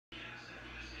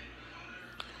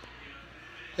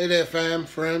Hey there, fam,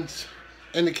 friends.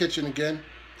 In the kitchen again.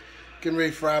 Getting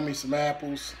ready to fry me some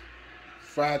apples,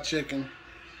 fried chicken.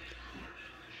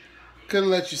 Couldn't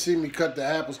let you see me cut the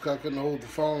apples because I couldn't hold the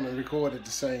phone and record at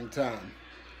the same time.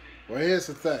 Well, here's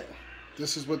the thing.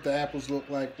 This is what the apples look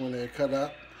like when they're cut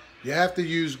up. You have to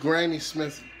use Granny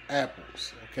Smith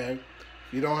apples, okay?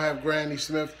 If you don't have Granny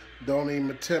Smith, don't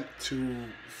even attempt to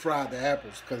fry the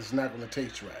apples because it's not going to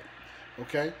taste right,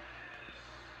 okay?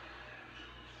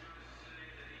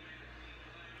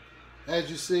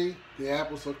 As you see, the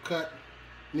apples are cut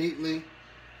neatly,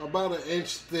 about 1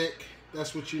 inch thick.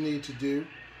 That's what you need to do,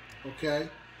 okay?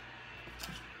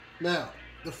 Now,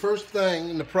 the first thing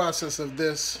in the process of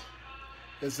this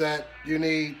is that you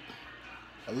need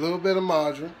a little bit of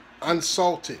margarine,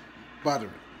 unsalted butter,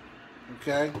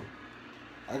 okay?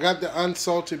 I got the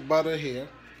unsalted butter here,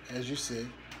 as you see.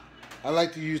 I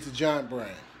like to use the Giant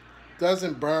brand.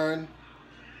 Doesn't burn,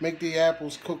 make the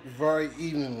apples cook very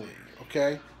evenly,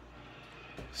 okay?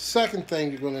 Second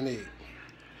thing you're going to need,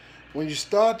 when you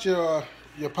start your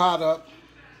pot up,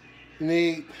 you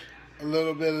need a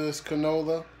little bit of this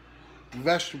canola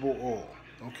vegetable oil,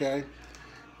 okay?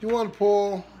 You want to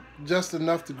pour just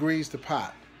enough to grease the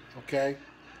pot, okay?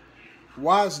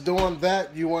 While it's doing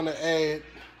that, you want to add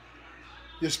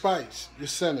your spice, your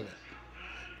cinnamon.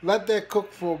 Let that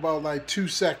cook for about like 2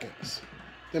 seconds.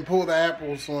 Then pour the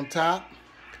apples on top.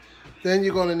 Then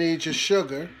you're going to need your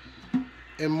sugar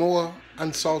and more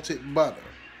unsalted butter.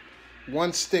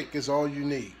 1 stick is all you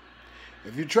need.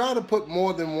 If you try to put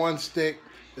more than 1 stick,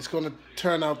 it's going to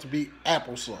turn out to be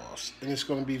applesauce, and it's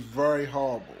going to be very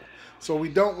horrible. So we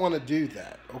don't want to do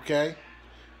that, okay?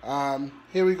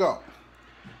 Here we go.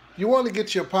 You want to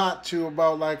get your pot to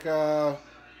about like, I'm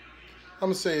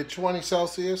going to say 20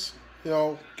 Celsius. You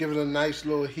know, give it a nice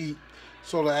little heat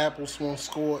so the apples won't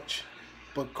scorch,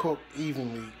 but cook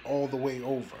evenly all the way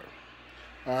over.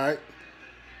 All right?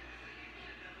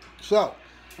 So,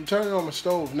 I'm turning on my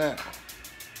stove now.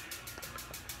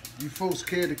 You folks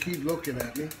care to keep looking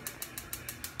at me.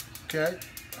 Okay?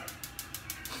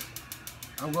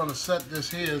 I'm going to set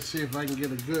this here and see if I can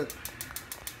get a good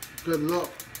look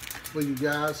for you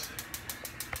guys.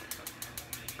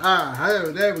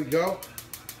 There we go.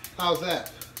 How's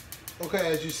that?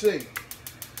 Okay, as you see,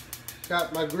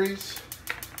 got my grease.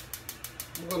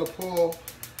 I'm going to pour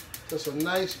just a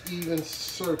nice even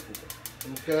circle.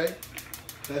 Okay?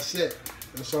 That's it.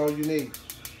 That's all you need.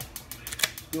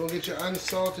 You're going to get your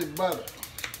unsalted butter.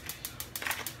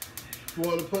 You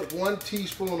want to put 1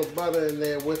 teaspoon of butter in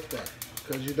there with that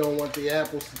because you don't want the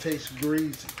apples to taste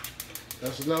greasy.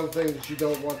 That's another thing that you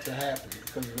don't want to happen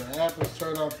because if the apples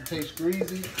turn out to taste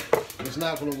greasy, it's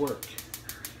not going to work.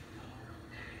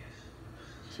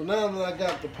 So now that I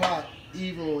got the pot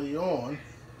evenly on,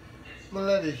 I'm going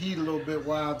to let it heat a little bit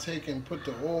while I take and put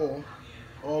the oil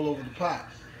all over the pot.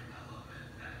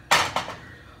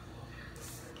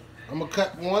 I'm going to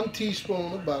cut 1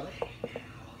 teaspoon of butter,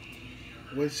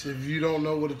 which if you don't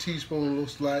know what a teaspoon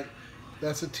looks like,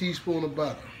 that's a teaspoon of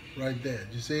butter right there.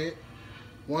 Did you see it?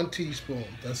 1 teaspoon.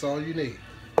 That's all you need.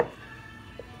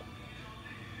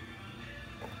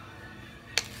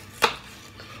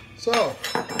 So,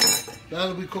 now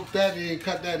that we cooked that and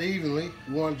cut that evenly,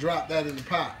 we want to drop that in the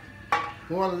pot.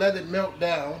 We want to let it melt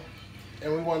down,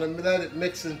 and we want to let it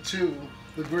mix into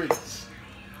the grease.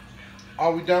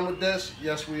 Are we done with this?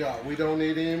 Yes, we are. We don't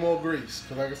need any more grease.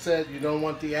 Because like I said, you don't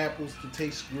want the apples to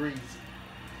taste greasy.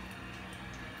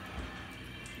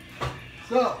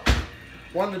 So,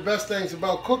 one of the best things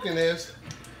about cooking is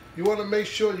you want to make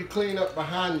sure you clean up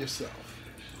behind yourself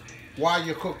while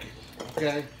you're cooking.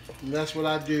 Okay? And that's what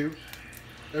I do.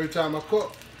 Every time I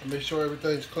cook, I make sure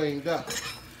everything's cleaned up.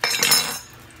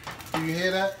 Do you hear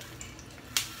that?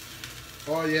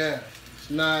 Oh yeah,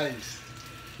 it's nice.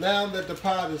 Now that the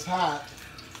pot is hot,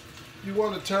 you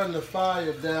want to turn the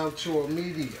fire down to a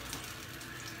medium.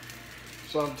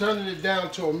 So I'm turning it down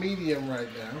to a medium right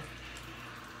now.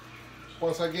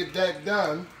 Once I get that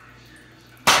done,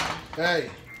 hey,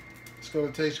 it's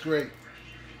going to taste great.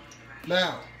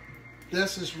 Now,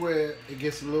 this is where it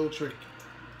gets a little tricky.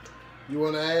 You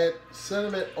want to add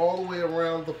cinnamon all the way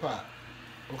around the pot,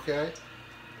 okay?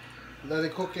 Let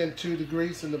it cook into the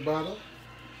grease and the butter.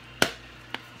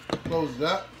 Close it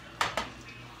up.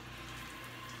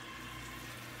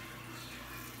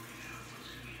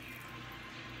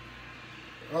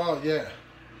 Oh yeah.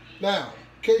 Now,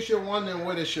 in case you're wondering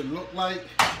what it should look like,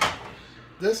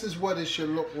 this is what it should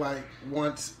look like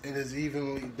once it is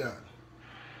evenly done.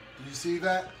 Do you see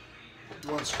that? You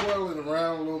want to swirl it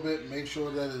around a little bit, make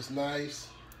sure that it's nice.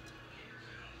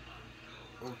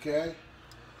 Okay?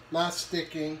 Not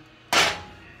sticking.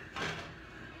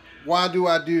 Why do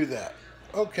I do that?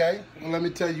 Okay, well, let me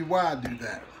tell you why I do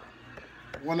that.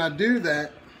 When I do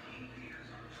that,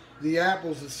 the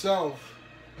apples itself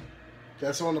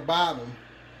that's on the bottom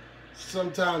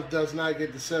sometimes does not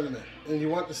get the sediment. And you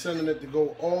want the sediment to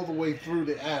go all the way through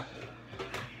the apple.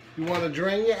 You want to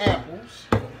drain your apples.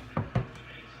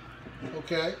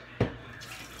 Okay.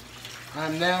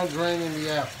 I'm now draining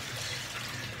the apples.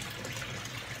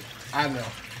 I know.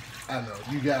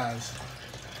 You guys,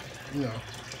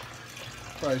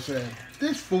 probably saying,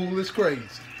 this fool is crazy.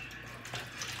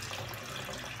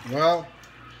 Well,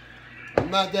 I'm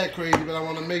not that crazy, but I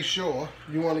want to make sure.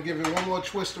 You want to give it one more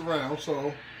twist around,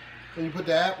 so when you put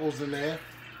the apples in there,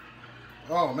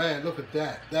 oh man, look at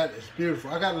that. That is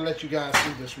beautiful. I got to let you guys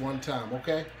see this one time,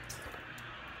 okay?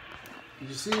 Did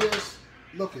you see this?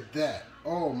 Look at that.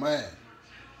 Oh man.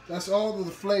 That's all of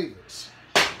the flavors.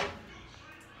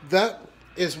 That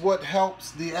is what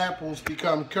helps the apples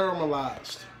become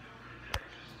caramelized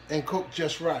and cooked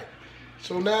just right.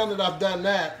 So now that I've done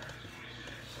that,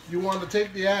 you want to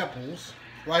take the apples,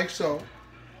 like so, and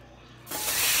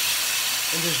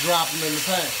just drop them in the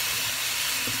pan.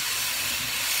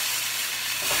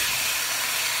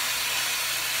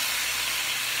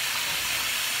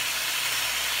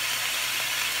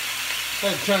 I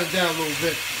had to turn it down a little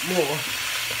bit more,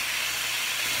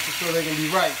 just so they can be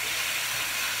right.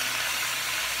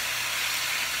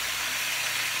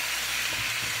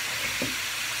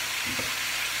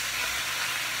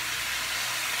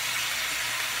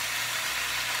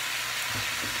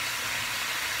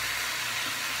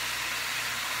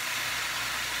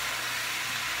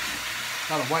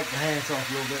 Gotta wipe the hands off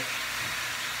a little bit.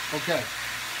 Okay.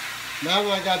 Now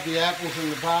that I got the apples in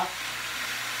the pot,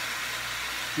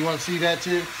 you want to see that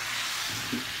too?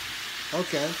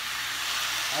 Okay.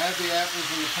 I have the apples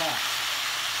in the pot.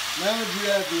 Now that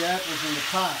you have the apples in the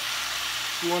pot,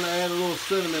 you want to add a little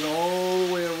cinnamon all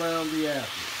the way around the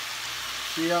apples.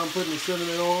 See how I'm putting the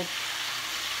cinnamon on?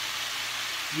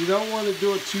 You don't want to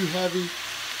do it too heavy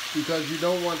because you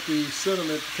don't want the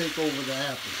cinnamon to take over the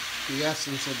apples, the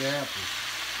essence of the apples.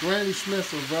 Granny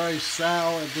Smiths are very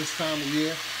sour at this time of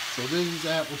year, so these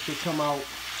apples should come out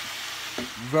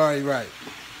very ripe.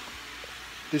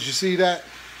 Did you see that?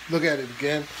 Look at it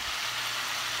again.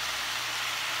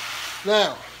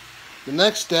 Now, the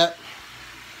next step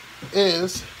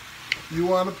is you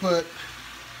want to put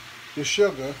the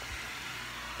sugar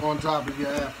on top of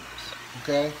your apples.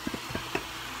 Okay?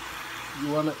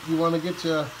 You want to get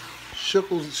your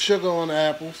sugar on the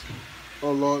apples.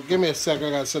 Oh Lord, give me a second.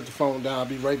 I gotta set the phone down. I'll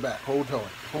be right back. Hold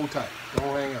tight.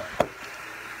 Don't hang up.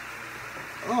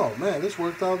 Oh man, this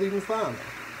worked out even fine.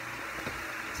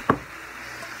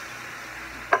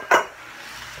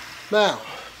 Now,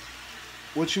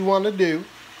 what you want to do,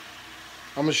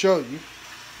 I'm gonna show you.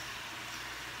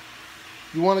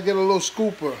 You want to get a little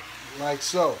scooper, like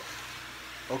so.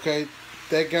 Okay,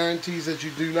 that guarantees that you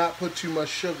do not put too much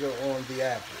sugar on the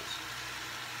apples.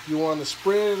 You want to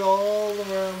spread it all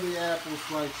around the apples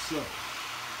like so.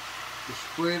 Just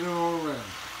spread it all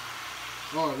around.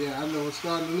 Oh yeah, I know it's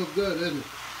starting to look good, isn't it?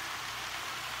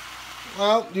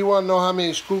 Well, you want to know how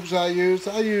many scoops I used?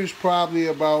 I used probably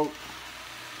about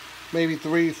maybe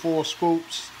 3-4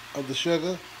 scoops of the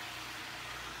sugar,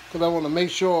 because I want to make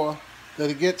sure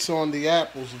that it gets on the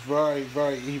apples very,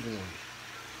 very evenly.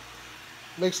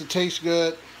 Makes it taste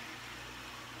good,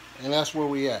 and that's where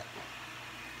we at.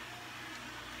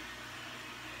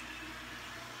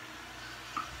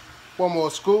 One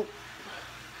more scoop.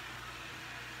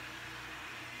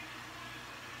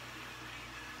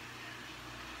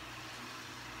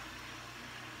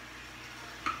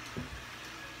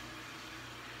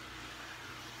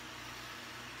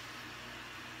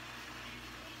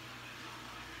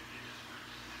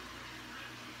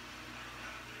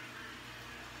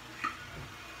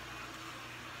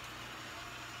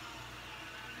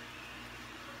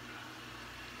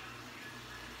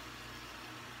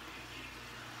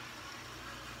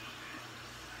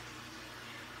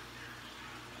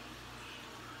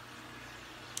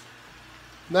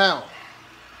 Now,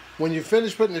 when you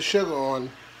finish putting the sugar on,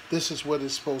 this is what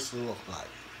it's supposed to look like.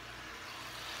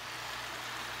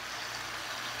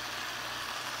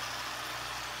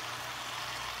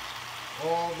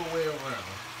 All the way around.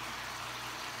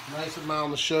 Nice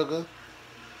amount of sugar.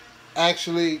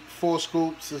 Actually, 4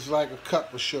 scoops is like a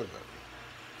cup of sugar.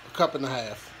 A cup and a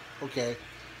half, okay?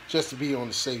 Just to be on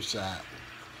the safe side.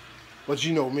 But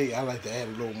you know me, I like to add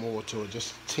a little more to it,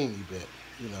 just a teeny bit,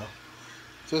 you know.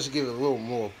 Just to give it a little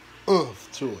more oomph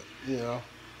to it, you know.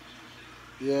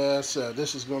 Yes, sir.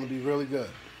 This is going to be really good.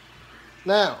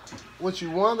 Now, what you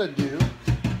want to do,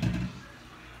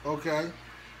 okay,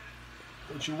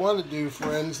 what you want to do,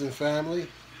 friends and family,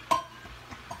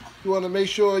 You want to make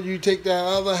sure you take that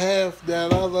other half,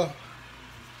 that other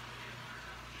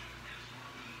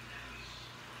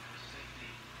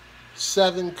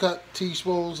seven cut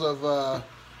teaspoons of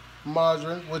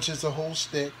margarine, which is a whole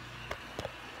stick,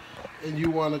 and you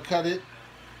want to cut it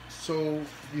so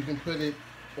you can put it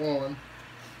on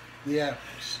the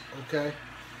apples. Okay,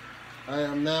 I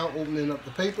am now opening up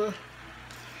the paper.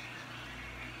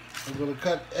 I'm going to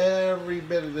cut every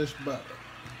bit of this butter.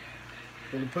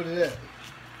 I'm going to put it in.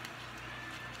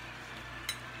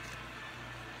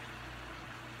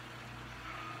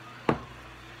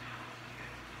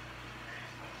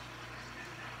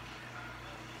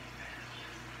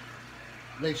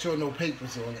 Make sure no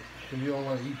paper's on it, because you don't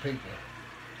want to eat paper.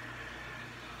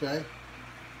 Okay?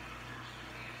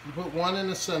 You put one in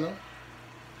the center.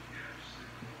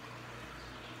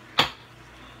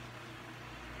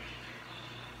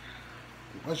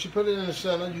 Once you put it in the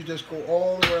center, you just go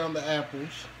all around the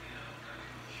apples,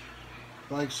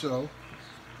 like so.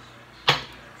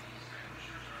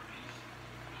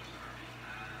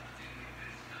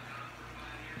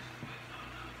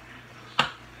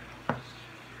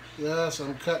 Yes,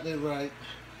 I'm cutting it right.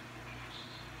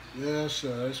 Yes,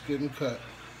 sir, it's getting cut.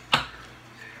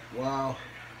 Wow.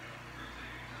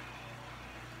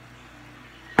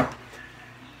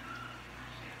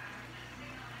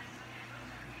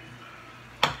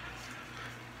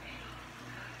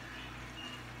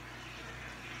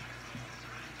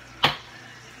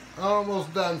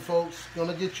 Almost done, folks.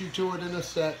 Gonna get you to it in a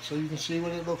sec so you can see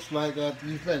what it looks like after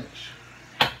you finish.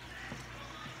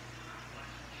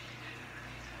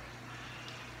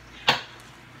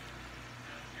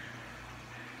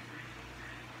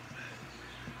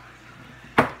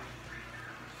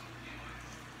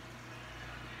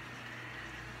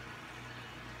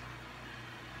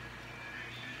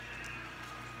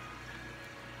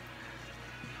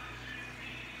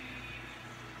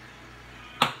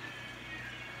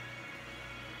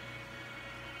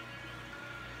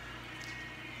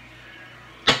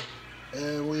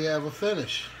 And we have a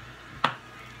finish.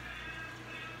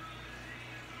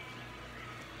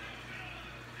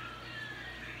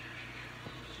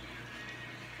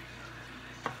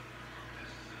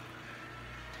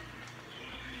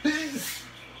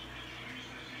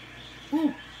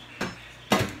 Woo.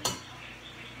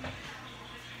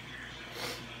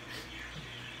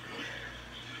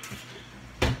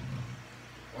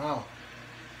 Wow.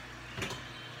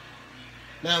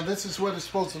 Now this is what it's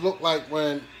supposed to look like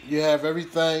when you have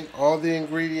everything, all the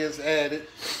ingredients added.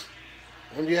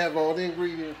 When you have all the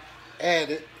ingredients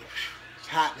added, it's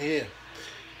hot in here.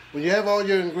 When you have all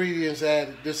your ingredients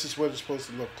added, this is what it's supposed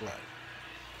to look like.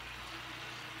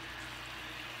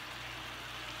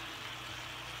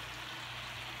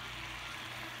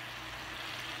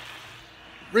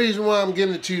 Reason why I'm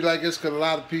giving it to you like this, because a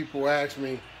lot of people ask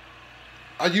me,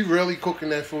 are you really cooking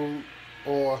that food,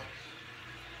 or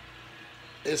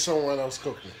is someone else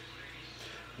cooking it?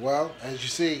 Well, as you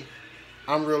see,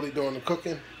 I'm really doing the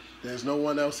cooking. There's no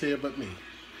one else here but me,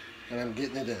 and I'm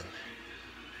getting it in.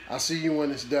 I'll see you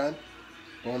when it's done.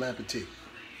 Bon appetit.